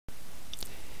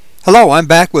Hello, I'm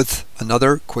back with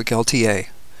another quick LTA.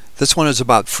 This one is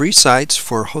about free sites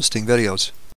for hosting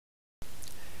videos.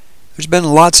 There's been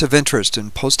lots of interest in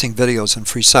posting videos on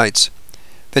free sites.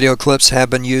 Video clips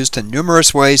have been used in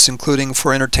numerous ways, including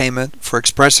for entertainment, for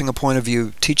expressing a point of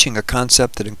view, teaching a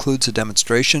concept that includes a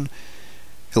demonstration,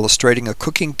 illustrating a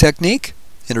cooking technique,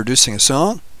 introducing a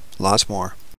song, lots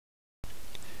more.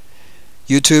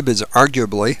 YouTube is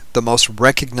arguably the most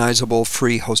recognizable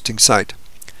free hosting site.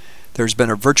 There's been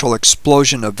a virtual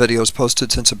explosion of videos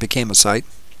posted since it became a site.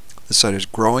 The site is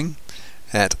growing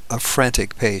at a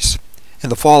frantic pace. In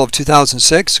the fall of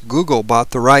 2006, Google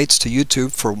bought the rights to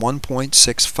YouTube for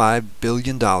 $1.65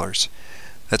 billion.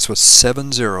 That's with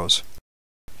 7 zeros.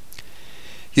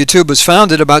 YouTube was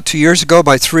founded about 2 years ago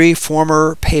by 3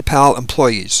 former PayPal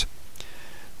employees.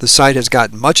 The site has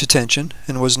gotten much attention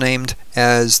and was named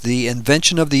as the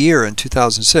Invention of the Year in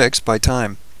 2006 by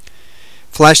Time.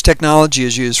 Flash technology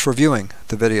is used for viewing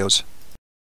the videos.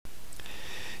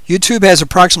 YouTube has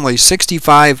approximately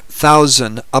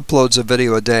 65,000 uploads of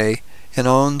video a day and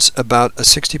owns about a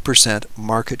 60%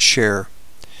 market share.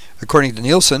 According to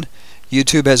Nielsen,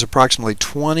 YouTube has approximately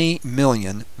 20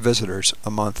 million visitors a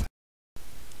month.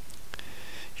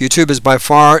 YouTube is by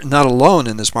far not alone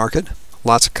in this market.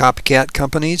 Lots of copycat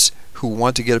companies who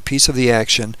want to get a piece of the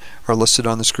action are listed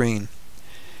on the screen.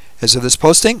 As of this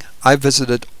posting, I've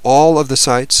visited all of the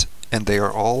sites and they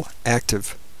are all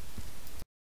active.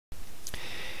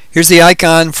 Here's the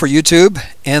icon for YouTube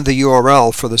and the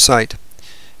URL for the site.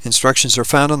 Instructions are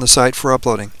found on the site for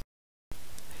uploading.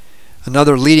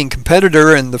 Another leading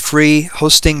competitor in the free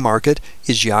hosting market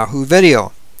is Yahoo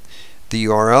Video. The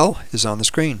URL is on the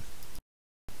screen.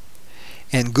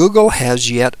 And Google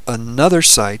has yet another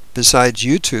site besides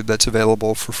YouTube that's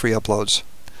available for free uploads.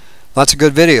 Lots of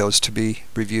good videos to be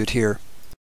reviewed here.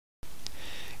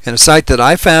 And a site that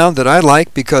I found that I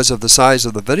like because of the size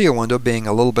of the video window being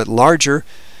a little bit larger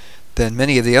than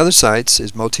many of the other sites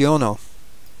is Motiono.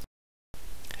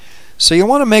 So you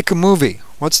want to make a movie.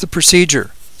 What's the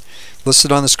procedure?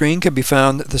 Listed on the screen can be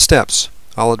found the steps.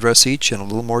 I'll address each in a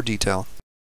little more detail.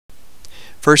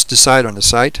 First, decide on the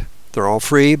site. They're all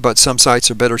free, but some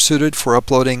sites are better suited for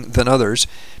uploading than others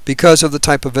because of the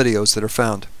type of videos that are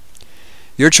found.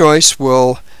 Your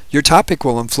topic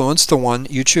will influence the one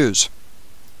you choose.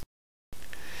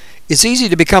 It's easy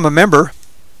to become a member.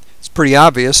 It's pretty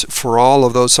obvious for all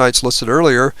of those sites listed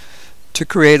earlier to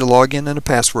create a login and a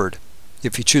password.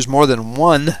 If you choose more than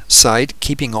one site,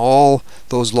 keeping all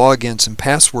those logins and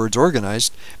passwords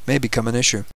organized may become an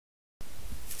issue.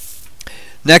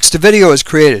 Next, a video is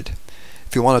created.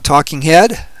 If you want a talking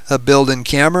head, a built-in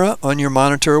camera on your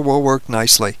monitor will work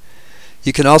nicely.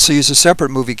 You can also use a separate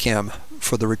movie cam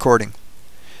for the recording.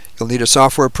 You'll need a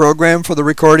software program for the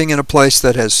recording in a place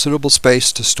that has suitable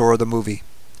space to store the movie.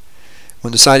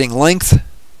 When deciding length,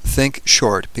 think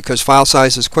short, because file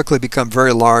sizes quickly become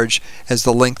very large as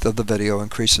the length of the video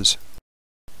increases.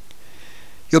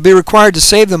 You'll be required to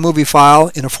save the movie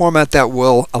file in a format that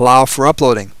will allow for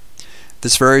uploading.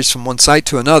 This varies from one site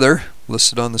to another.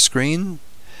 Listed on the screen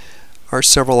are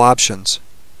several options.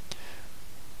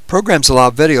 Programs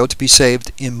allow video to be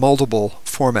saved in multiple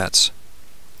formats.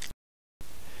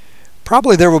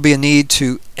 Probably there will be a need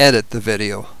to edit the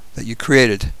video that you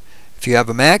created. If you have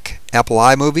a Mac, Apple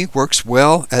iMovie works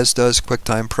well, as does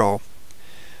QuickTime Pro.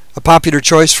 A popular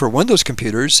choice for Windows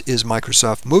computers is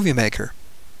Microsoft Movie Maker.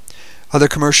 Other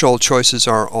commercial choices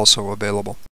are also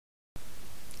available.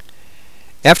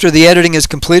 After the editing is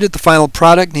completed, the final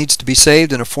product needs to be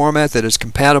saved in a format that is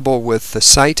compatible with the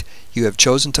site you have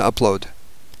chosen to upload.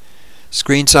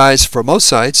 Screen size for most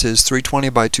sites is 320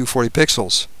 by 240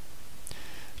 pixels.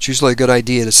 It's usually a good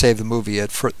idea to save the movie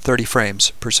at 30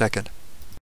 frames per second.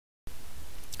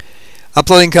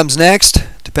 Uploading comes next.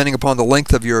 Depending upon the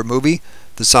length of your movie,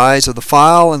 the size of the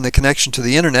file, and the connection to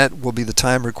the internet will be the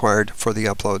time required for the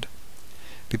upload.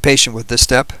 Be patient with this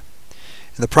step.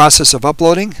 In the process of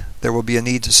uploading, there will be a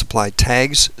need to supply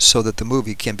tags so that the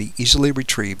movie can be easily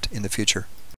retrieved in the future.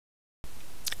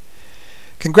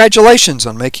 Congratulations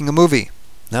on making a movie.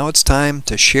 Now it's time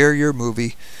to share your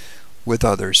movie with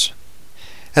others.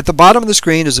 At the bottom of the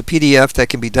screen is a PDF that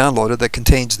can be downloaded that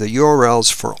contains the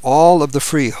URLs for all of the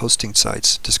free hosting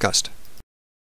sites discussed.